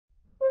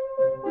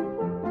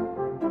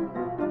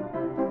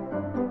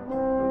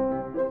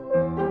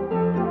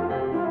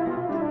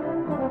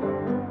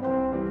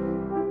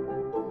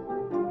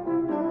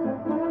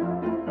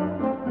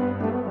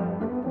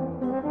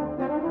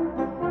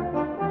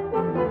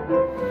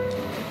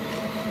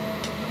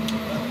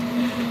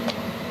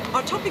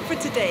topic for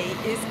today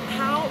is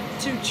how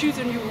to choose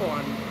a new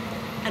horn.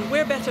 And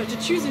where better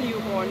to choose a new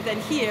horn than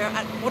here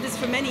at what is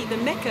for many the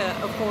mecca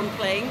of horn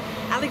playing,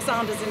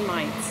 Alexander's in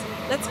Mainz.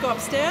 Let's go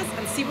upstairs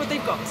and see what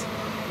they've got.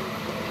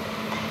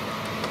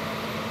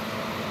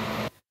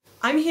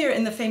 I'm here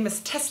in the famous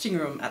testing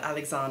room at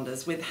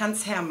Alexander's with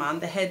Hans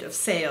Hermann, the head of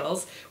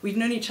sales. We've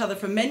known each other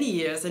for many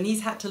years and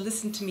he's had to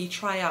listen to me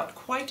try out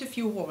quite a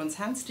few horns.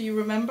 Hans, do you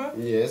remember?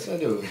 Yes, I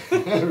do.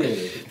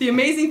 Really. The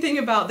amazing thing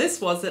about this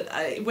was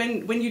that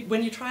when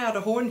you try out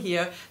a horn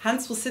here,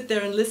 Hans will sit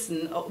there and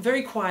listen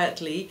very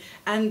quietly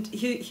and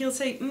he'll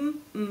say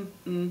and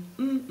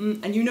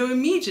you know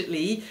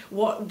immediately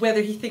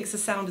whether he thinks the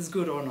sound is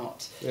good or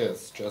not.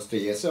 Yes, just a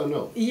yes or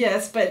no.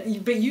 Yes, but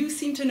you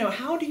seem to know.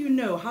 How do you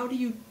know?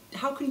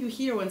 How can you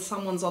hear when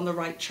someone's on the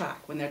right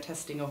track when they're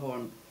testing a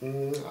horn?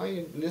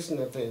 I listen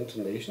at the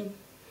intonation.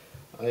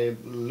 I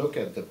look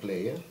at the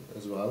player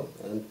as well,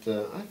 and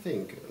I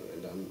think,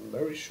 and I'm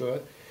very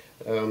sure,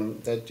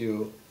 that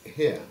you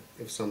hear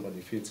if somebody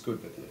feels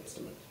good with an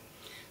instrument.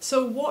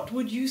 So what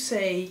would you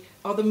say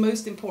are the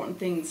most important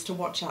things to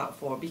watch out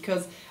for?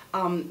 Because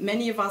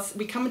many of us,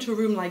 we come into a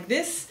room like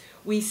this,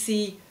 we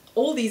see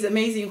all these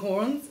amazing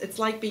horns. It's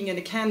like being in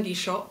a candy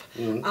shop,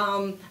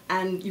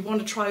 and you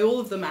want to try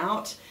all of them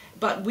out,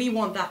 but we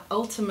want that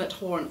ultimate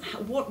horn.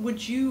 What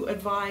would you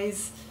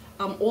advise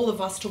all of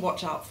us to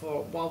watch out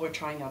for while we're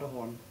trying out a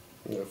horn?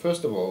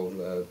 First of all,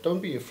 don't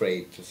be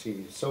afraid to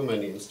see so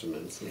many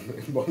instruments in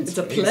one It's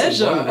a space,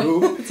 pleasure. in one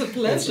room. It's a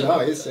pleasure. It's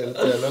nice, and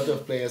a lot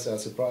of players are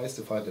surprised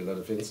to find a lot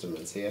of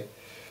instruments here.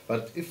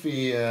 But if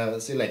we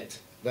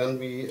select, then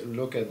we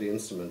look at the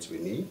instruments we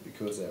need,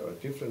 because there are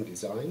different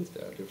designs,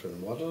 there are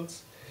different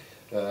models,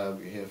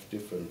 we have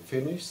different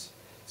finishes.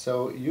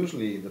 So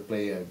usually the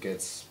player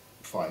gets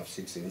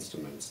 5-6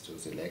 instruments to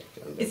select.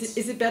 And is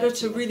it better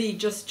to really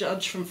just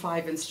judge from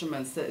 5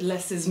 instruments, that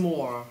less is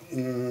more?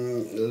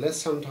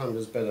 Less sometimes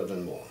is better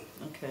than more.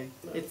 Okay,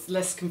 it's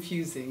less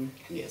confusing.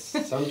 Yes,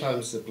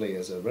 sometimes the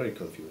players are very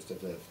confused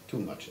if they have too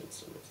much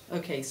instruments.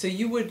 Okay, so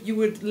you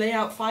would lay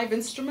out 5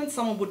 instruments,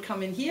 someone would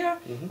come in here,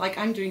 like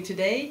I'm doing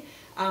today,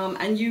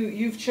 and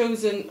you've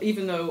chosen,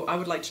 even though I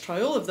would like to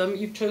try all of them,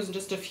 you've chosen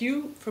just a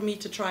few for me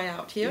to try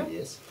out here.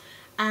 Yes.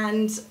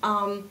 And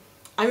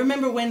I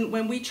remember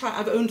when we try,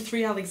 I've owned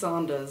 3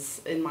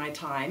 Alexanders in my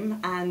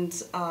time, and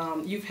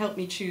you've helped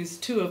me choose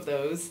 2 of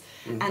those,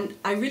 and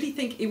I really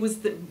think it was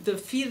the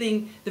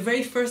feeling, the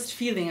very first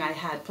feeling I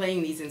had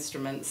playing these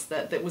instruments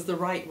that was the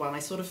right one. I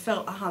sort of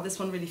felt, this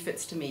one really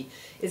fits to me.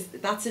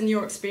 That's in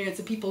your experience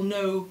that people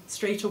know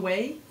straight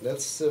away?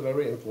 That's a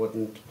very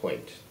important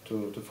point,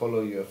 to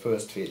follow your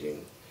first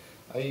feeling.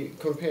 I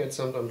compare it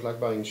sometimes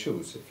like buying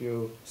shoes. If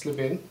you slip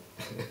in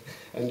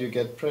and you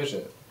get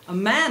pressure. A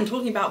man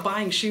talking about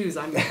buying shoes,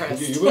 I'm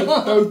impressed. You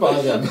don't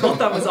buy them. Thought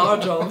that was our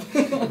job.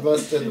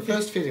 But the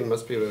first feeling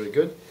must be very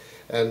good.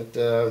 And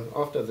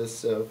after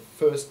this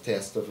first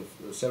test of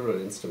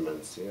several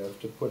instruments, you have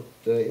to put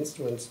the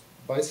instruments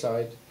by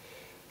side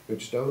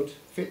which don't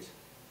fit,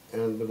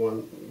 and the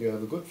one you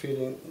have a good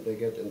feeling they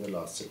get in the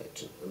last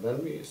selection. And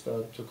then we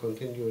start to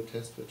continue a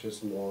test which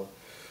is more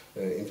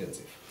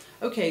intensive.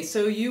 Okay,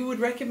 so you would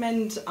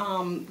recommend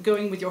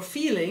going with your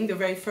feeling, the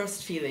very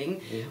first feeling,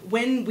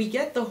 when we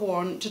get the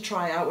horn to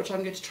try out, which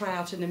I'm going to try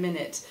out in a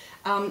minute.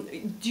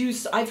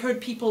 I've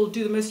heard people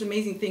do the most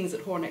amazing things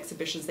at horn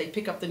exhibitions. They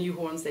pick up the new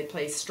horns, they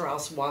play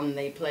Strauss 1,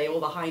 they play all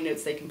the high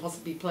notes they can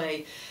possibly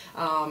play.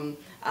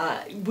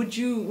 Would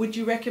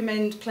you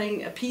recommend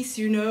playing a piece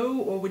you know,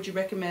 or would you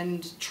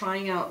recommend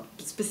trying out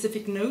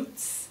specific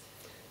notes?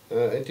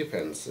 It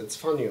depends. It's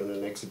funny, on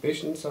an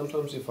exhibition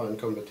sometimes you find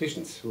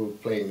competitions who are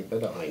playing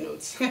better high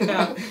notes.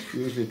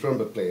 Usually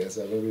trumpet players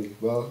are very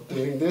well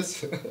doing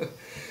this.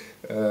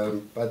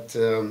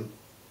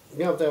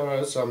 Yeah, there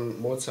are some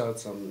Mozart,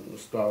 some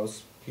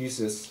Strauss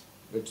pieces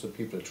which the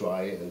people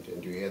try,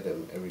 and you hear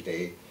them every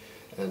day.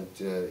 And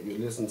you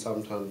listen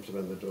sometimes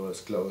when the door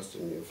is closed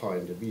and you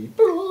find a beat.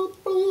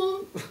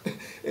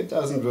 It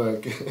doesn't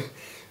work.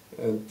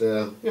 And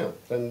yeah,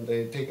 then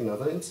they take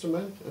another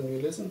instrument and you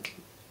listen.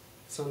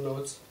 Some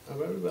notes are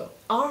very well.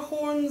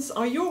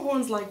 Are your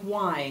horns like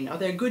wine? Are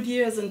there good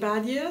years and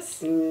bad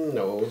years?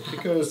 No,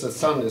 because the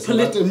sun is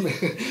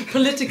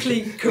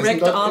politically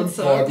correct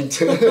answer.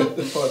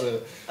 Important for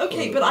the.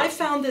 Okay, but I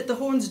found that the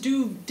horns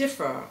do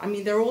differ. I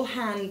mean, they're all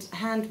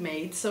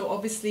handmade, so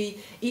obviously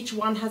each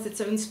one has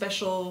its own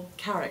special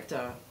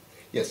character.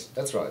 Yes,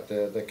 that's right.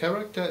 The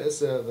character is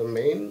the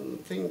main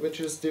thing which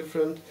is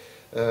different.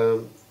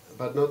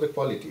 But not the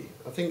quality.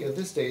 I think in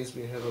these days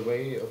we have a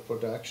way of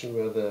production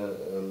where the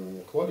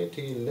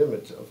quality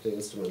limit of the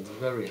instrument is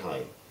very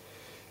high.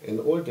 In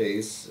old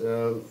days,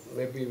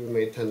 maybe we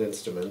made 10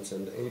 instruments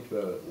and 8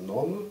 were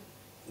normal,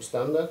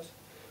 standard.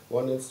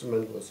 1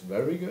 instrument was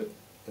very good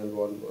and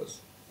 1 was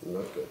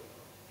not good.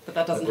 But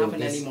that doesn't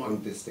happen anymore.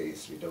 On these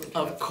days we don't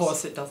Of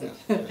course it doesn't.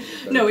 Yeah,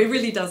 No, it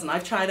really doesn't.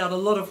 I've tried out a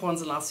lot of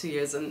horns in the last few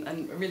years,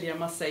 and really I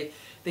must say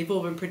they've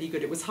all been pretty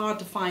good. It was hard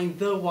to find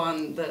the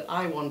one that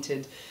I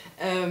wanted.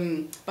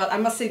 But I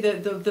must say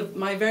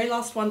my very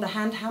last one, the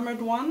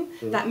hand-hammered one,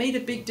 that made a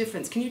big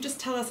difference. Can you just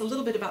tell us a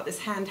little bit about this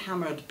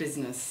hand-hammered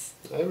business?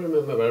 I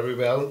remember very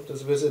well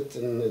this visit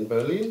in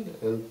Berlin,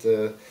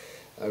 and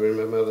I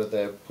remember that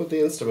they put the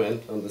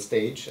instrument on the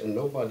stage and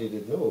nobody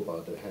did know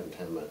about the hand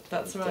hammer.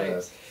 That's and,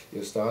 right.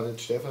 You started,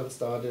 Stefan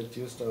started,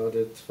 you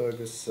started,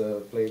 Fergus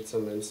played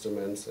some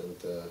instruments, and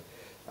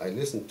I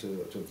listened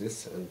to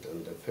this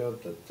and I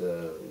felt that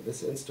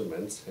these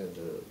instruments had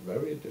a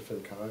very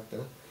different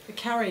character. The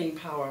carrying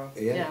power.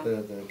 Yeah,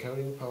 the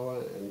carrying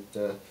power,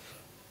 and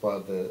for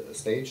the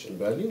stage in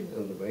Berlin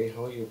and the way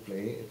how you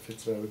play, it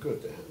fits very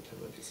good, the hand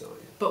hammer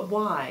design. But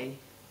why?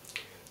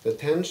 The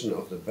tension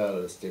of the bell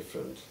is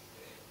different.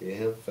 We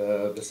have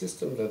the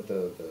system that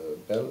the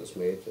bell is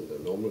made in the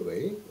normal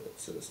way.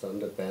 It's a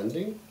standard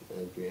banding,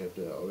 and we have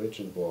the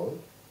origin ball.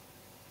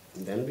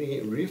 And then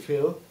we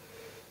refill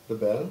the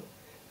bell,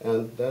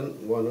 and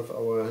then one of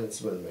our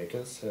instrument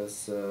makers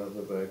has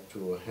the work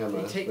to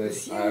hammer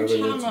this huge iron.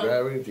 hammer. It's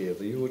very dear,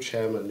 the huge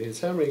hammer, and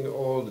he's hammering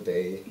all the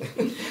day.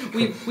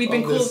 We've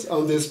been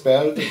on this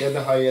bell to get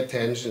a higher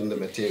tension in the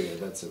material.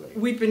 That's the way.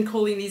 We've been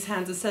calling these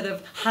hands, instead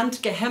of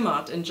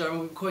handgehämmert in German,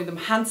 we're calling them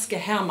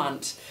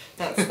handsgehärmant.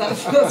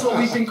 That's what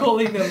we've been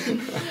calling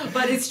them.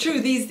 But it's true,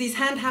 these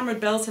hand-hammered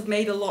bells have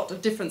made a lot of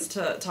difference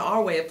to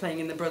our way of playing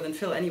in the Berlin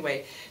Phil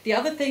anyway. The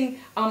other thing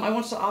I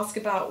wanted to ask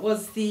about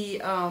was the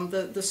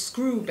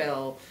screw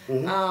bell.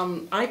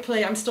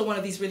 I'm still one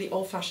of these really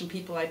old-fashioned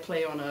people. I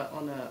play on a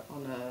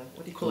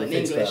what do you call it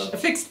in English? Bell. A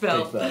fixed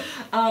bell.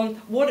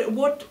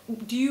 What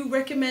do you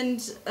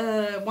recommend?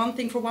 One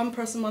thing for one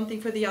person, one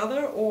thing for the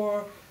other,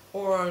 or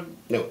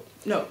No.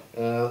 no?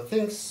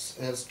 Things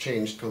has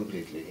changed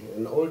completely.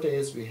 In old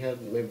days we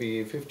had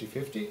maybe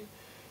 50-50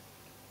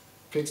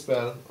 fixed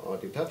bell or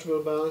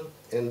detachable bell,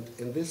 and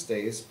in these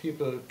days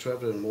people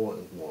travel more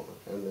and more,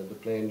 and in the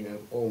plane you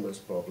have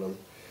almost problem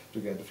to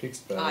get a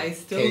fixed bell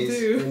case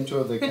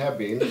into the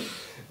cabin,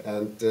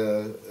 and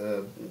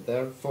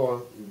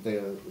therefore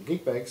the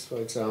gig bags, for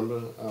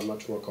example, are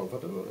much more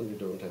comfortable, and you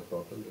don't have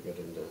problem to get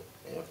in the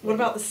airplane. What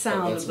about the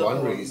sound that's of the one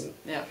horn? reason.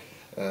 Yeah.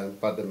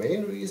 But the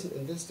main reason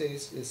in these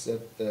days is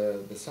that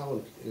the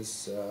sound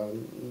is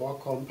more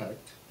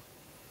compact,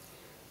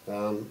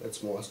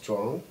 it's more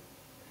strong,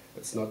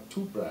 it's not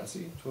too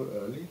brassy, too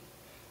early,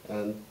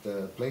 and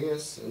the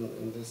players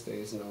in these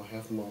days now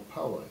have more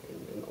power.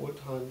 In old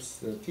times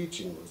the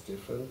teaching was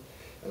different,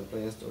 and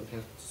players don't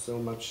have so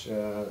much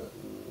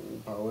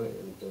power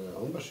in the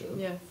embouchure,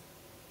 Yeah.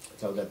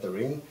 so that the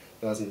ring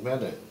doesn't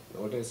matter.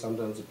 Nowadays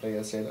sometimes the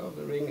player said, oh,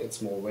 the ring,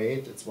 it's more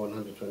weight, it's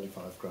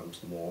 125 grams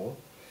more.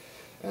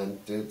 And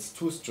it's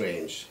too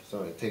strange,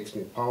 so it takes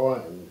me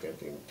power, I'm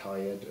getting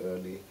tired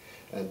early,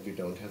 and we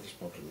don't have this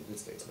problem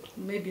these days now.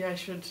 Maybe I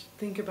should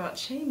think about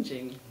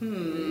changing.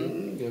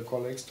 Your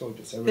colleagues told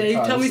you several They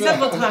times. tell me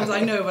several times,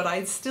 I know, but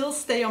I still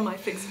stay on my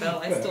fixed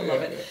bell. I still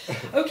love it.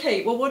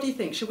 Okay, well, what do you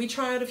think? Should we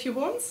try out a few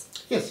horns?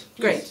 Yes,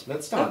 please. Great.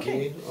 Let's start.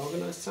 Okay. We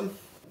organize some.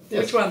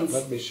 Which ones?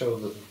 Let me show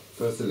the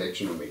first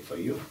selection we made for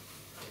you.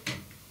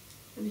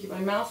 Let me get my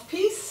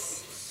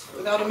mouthpiece.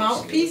 Without a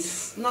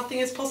mouthpiece, nothing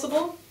is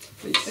possible.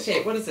 Please.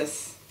 Okay, what is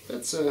this?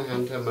 That's a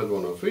hand hammered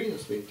 103,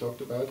 as we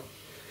talked about.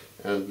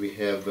 And we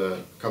have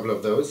a couple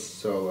of those,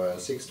 so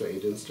 6 to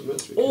 8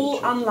 instruments. All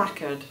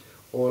unlacquered.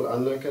 All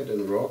unlacquered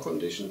in raw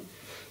condition.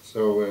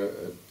 So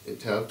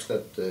it helps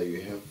that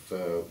you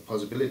have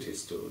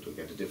possibilities to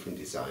get a different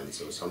design.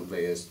 So some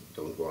players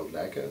don't want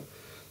lacquer,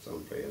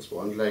 some players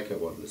want lacquer,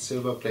 want the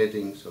silver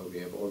plating, so we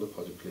have all the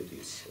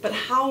possibilities. But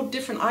how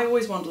different, I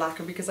always want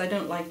lacquer because I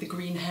don't like the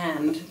green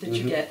hand that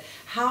you get.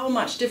 How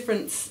much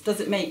difference does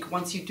it make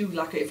once you do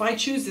lacquer? If I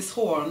choose this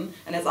horn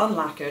and it's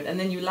unlacquered and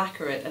then you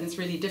lacquer it and it's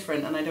really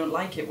different and I don't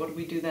like it, what do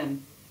we do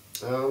then?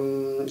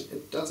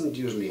 It doesn't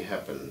usually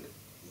happen.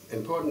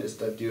 Important is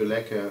that you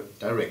lacquer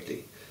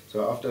directly.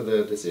 So after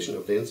the decision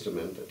of the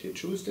instrument that you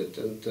choose it,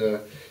 and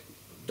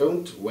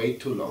don't wait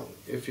too long.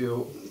 If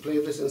you play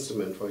this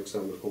instrument, for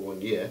example, for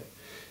 1 year,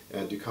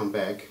 and you come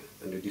back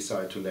and you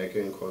decide to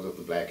lacquer because of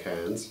the black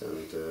hands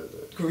and the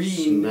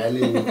green.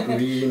 smelling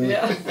green,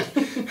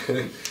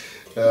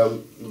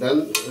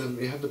 then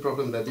we have the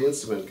problem that the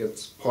instrument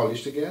gets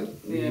polished again.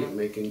 Yeah. We're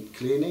making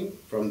cleaning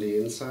from the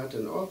inside,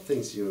 and all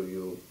things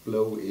you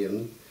blow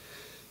in.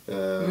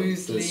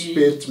 Muesli. The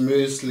spit,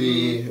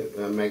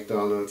 muesli,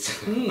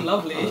 McDonald's.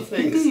 Lovely.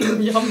 Things.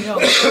 Yum, yum.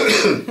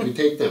 We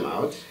take them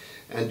out,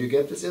 and you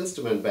get this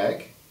instrument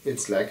back.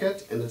 It's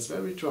lacquered and it's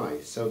very dry.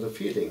 So the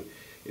feeling,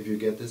 if you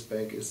get this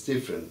back, is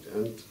different.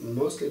 And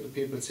mostly the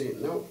people say,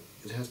 no,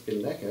 it has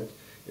been lacquered.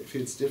 It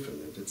feels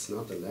different, and it's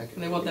not a lacquer.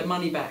 And they want their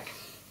money back.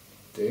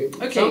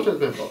 Sometimes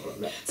no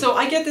problem. Yeah. So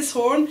I get this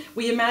horn,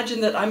 we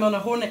imagine that I'm on a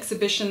horn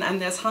exhibition and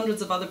there's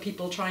hundreds of other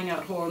people trying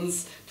out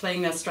horns,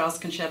 playing their Strauss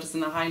concertos in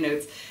the high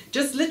notes.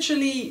 Just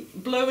literally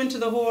blow into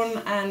the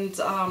horn and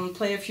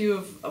play a few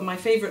of my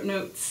favorite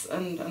notes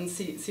and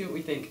see what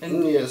we think.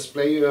 And yes,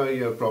 play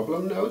your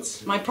problem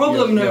notes. My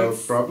problem notes.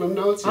 Your problem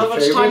notes. How your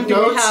much time do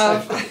we notes.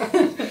 have?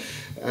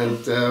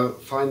 And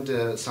find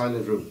a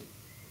silent room.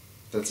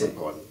 That's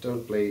important.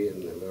 Don't play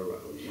in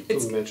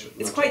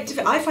it's quite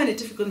difficult. I find it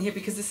difficult in here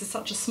because this is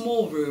such a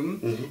small room.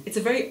 Mm-hmm. It's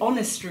a very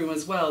honest room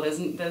as well. There's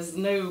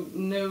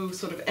no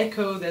sort of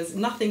echo. There's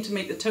nothing to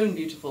make the tone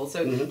beautiful.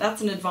 So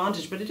that's an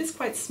advantage. But it is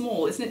quite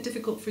small. Isn't it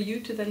difficult for you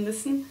to then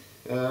listen?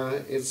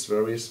 It's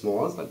very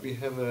small, but we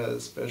have a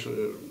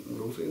special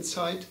roof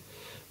inside,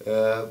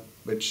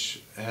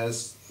 which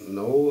has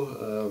no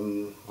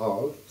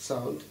hall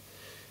sound.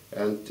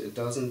 And it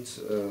doesn't,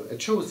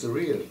 it shows the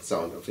real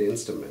sound of the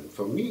instrument.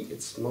 For me,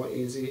 it's more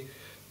easy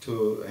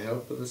to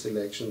help with the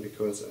selection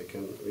because I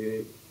can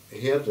really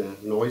hear the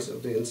noise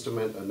of the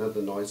instrument and not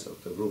the noise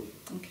of the room.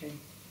 Okay.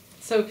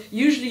 So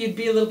usually you'd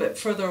be a little bit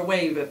further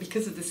away, but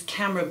because of this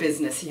camera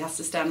business, he has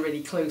to stand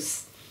really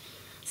close.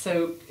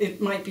 So it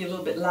might be a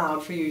little bit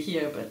loud for you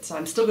here, but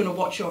I'm still going to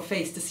watch your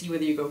face to see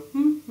whether you go,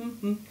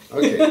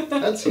 Okay,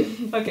 that's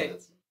it. Okay.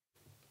 That's it.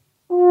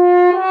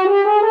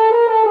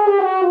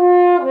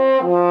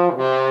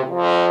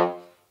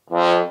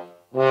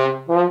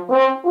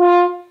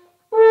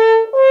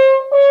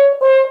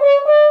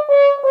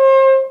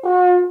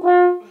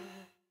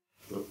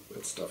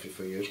 Stuffy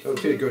for you. Don't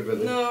feel good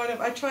with it. No,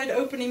 I tried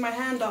opening my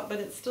hand up, but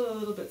it's still a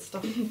little bit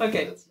stuffy.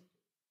 Okay.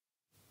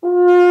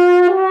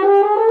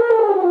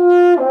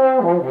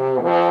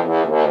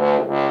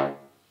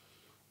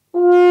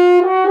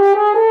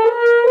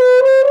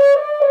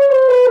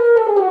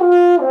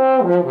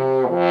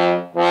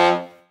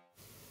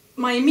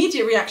 My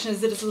immediate reaction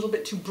is that it's a little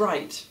bit too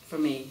bright for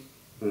me.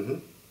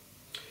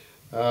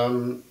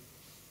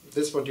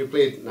 This is what you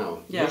played now.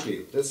 Yeah.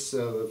 Usually, this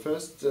the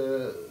first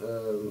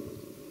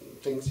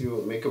things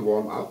you make a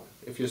warm up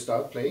if you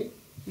start playing.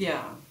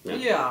 Yeah.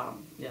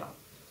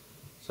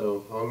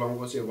 So how long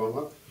was your warm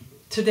up?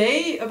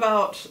 Today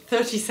about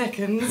 30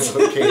 seconds.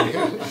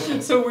 Okay.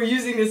 So we're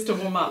using this to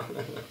warm up.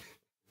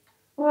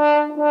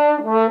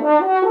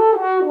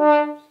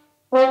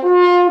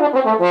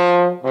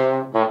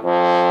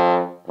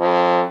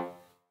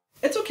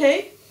 It's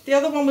okay. The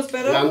other one was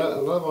better. Yeah,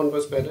 another one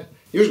was better.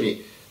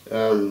 Usually,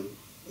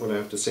 what I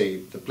have to say,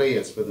 the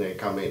players when they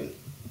come in,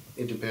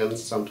 it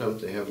depends.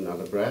 Sometimes they have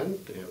another brand,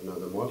 they have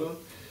another model,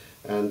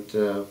 and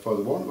for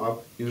the warm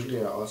up,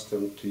 usually I ask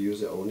them to use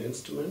their own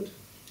instrument.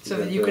 So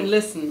that you can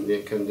listen.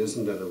 They can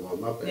listen to the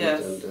warm up and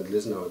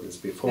listen how it is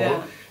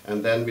before,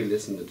 and then we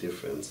listen the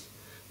difference.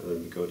 And then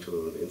we go to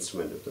an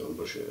instrument if the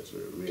embouchure is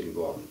really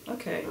warm.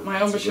 Okay, my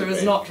embouchure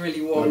is not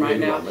really warm right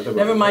now. Warm,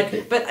 Never mind.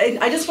 Okay. But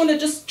I just want to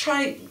just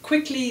try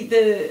quickly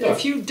a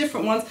few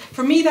different ones.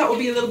 For me, that will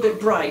be a little bit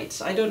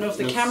bright. I don't know if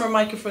the camera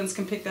microphones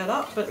can pick that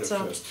up, but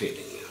first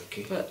feeling,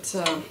 okay.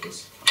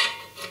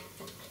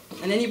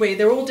 And anyway,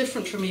 they're all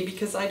different for me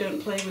because I don't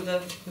play with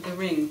a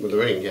ring. With the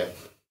ring, yeah.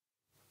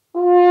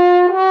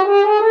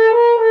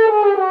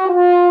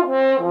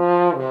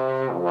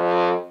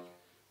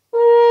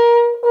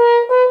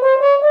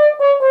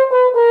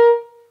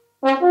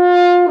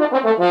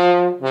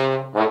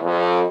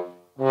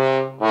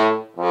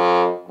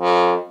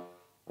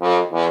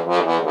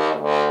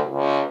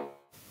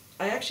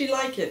 I actually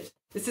like it.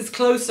 This is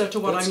closer to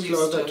what I'm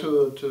used to. It's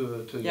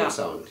closer to your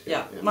sound.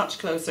 Yeah, much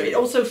closer. It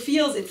also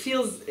feels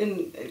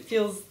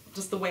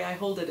just the way I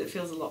hold it. It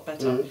feels a lot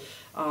better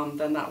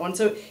than that one.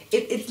 So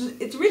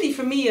it's really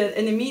for me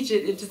an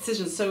immediate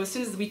decision. So as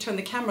soon as we turn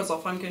the cameras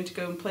off, I'm going to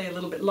go and play a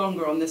little bit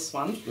longer on this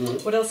one.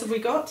 What else have we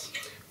got?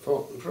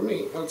 For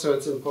me, also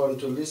it's important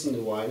to listen a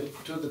while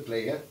to the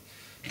player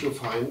to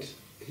find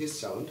his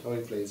sound, how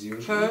he plays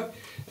usually,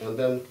 and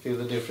then feel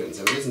the difference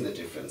and listen the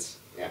difference.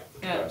 Yeah.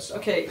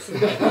 Okay. So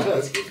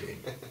Excuse me.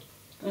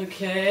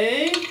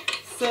 Okay.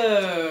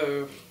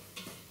 So.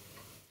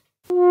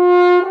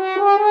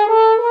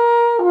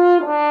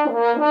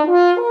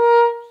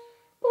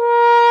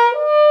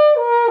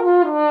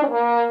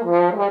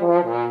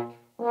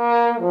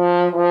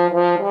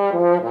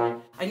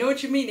 I know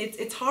what you mean.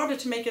 It's harder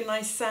to make a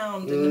nice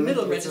sound in the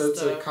middle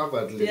register. It's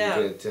covered a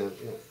little bit.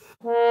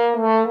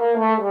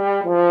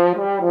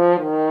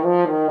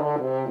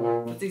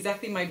 That's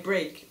exactly my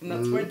break, and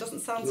that's where it doesn't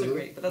sound so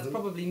great, but that's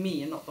probably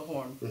me and not the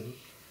horn.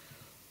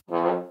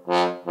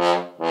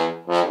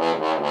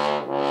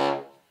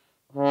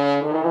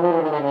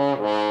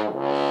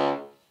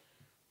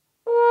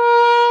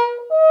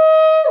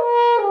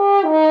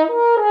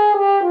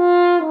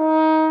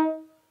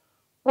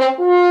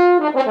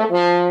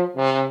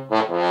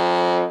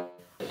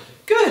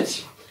 Good.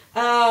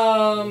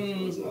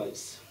 That was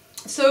nice.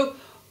 So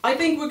I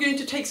think we're going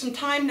to take some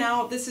time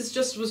now. This is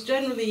was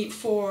generally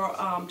for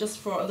just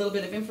for a little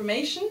bit of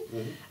information.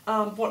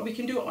 What we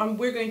can do,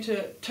 we're going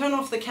to turn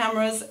off the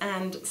cameras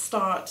and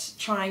start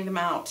trying them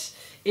out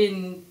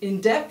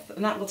in depth,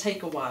 and that will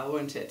take a while,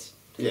 won't it?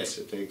 Yes,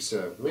 it takes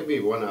maybe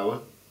 1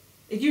 hour.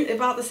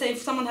 About the same,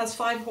 if someone has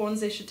 5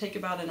 horns, they should take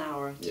about an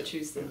hour to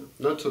choose them.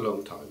 Yeah. Not too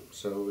long time.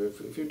 So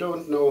if you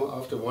don't know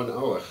after 1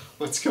 hour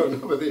what's going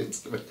on with the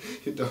instrument,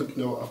 you don't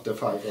know after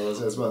 5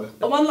 hours as well.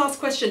 One last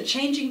question,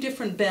 changing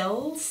different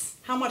bells,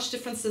 how much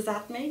difference does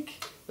that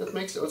make? That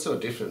makes also a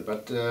difference,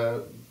 but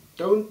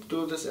don't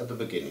do this at the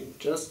beginning.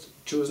 Just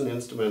choose an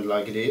instrument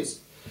like it is,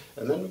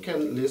 and then we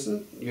can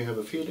listen. You have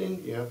a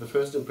feeling, you have the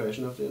first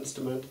impression of the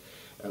instrument,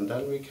 and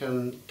then we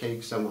can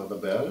take some other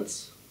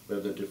bells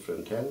with a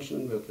different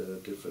tension, with a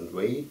different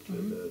weight,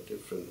 with a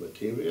different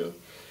material,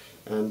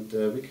 and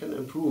we can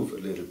improve a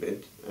little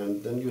bit,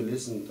 and then you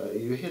listen,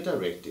 you hear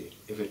directly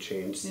if it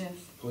changes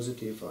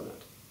positive or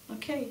not.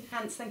 Okay,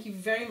 Hans, thank you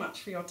very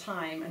much for your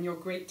time and your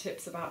great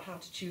tips about how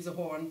to choose a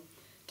horn.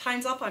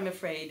 Time's up, I'm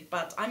afraid,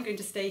 but I'm going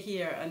to stay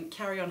here and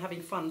carry on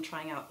having fun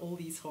trying out all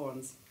these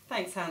horns.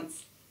 Thanks,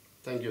 Hans.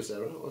 Thank you,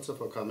 Sarah, also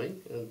for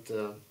coming, and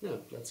yeah,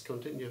 let's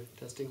continue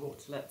testing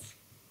horns. Let's.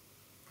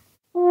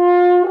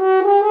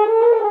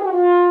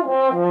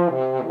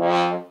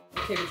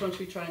 Okay, which one should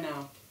we try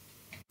now?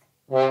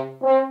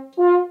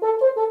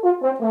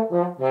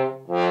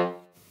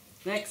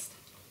 Next.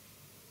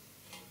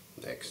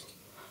 Next.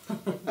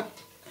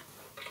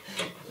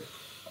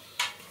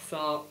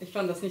 So, ich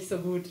fand das nicht so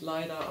gut,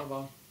 leider,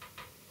 aber...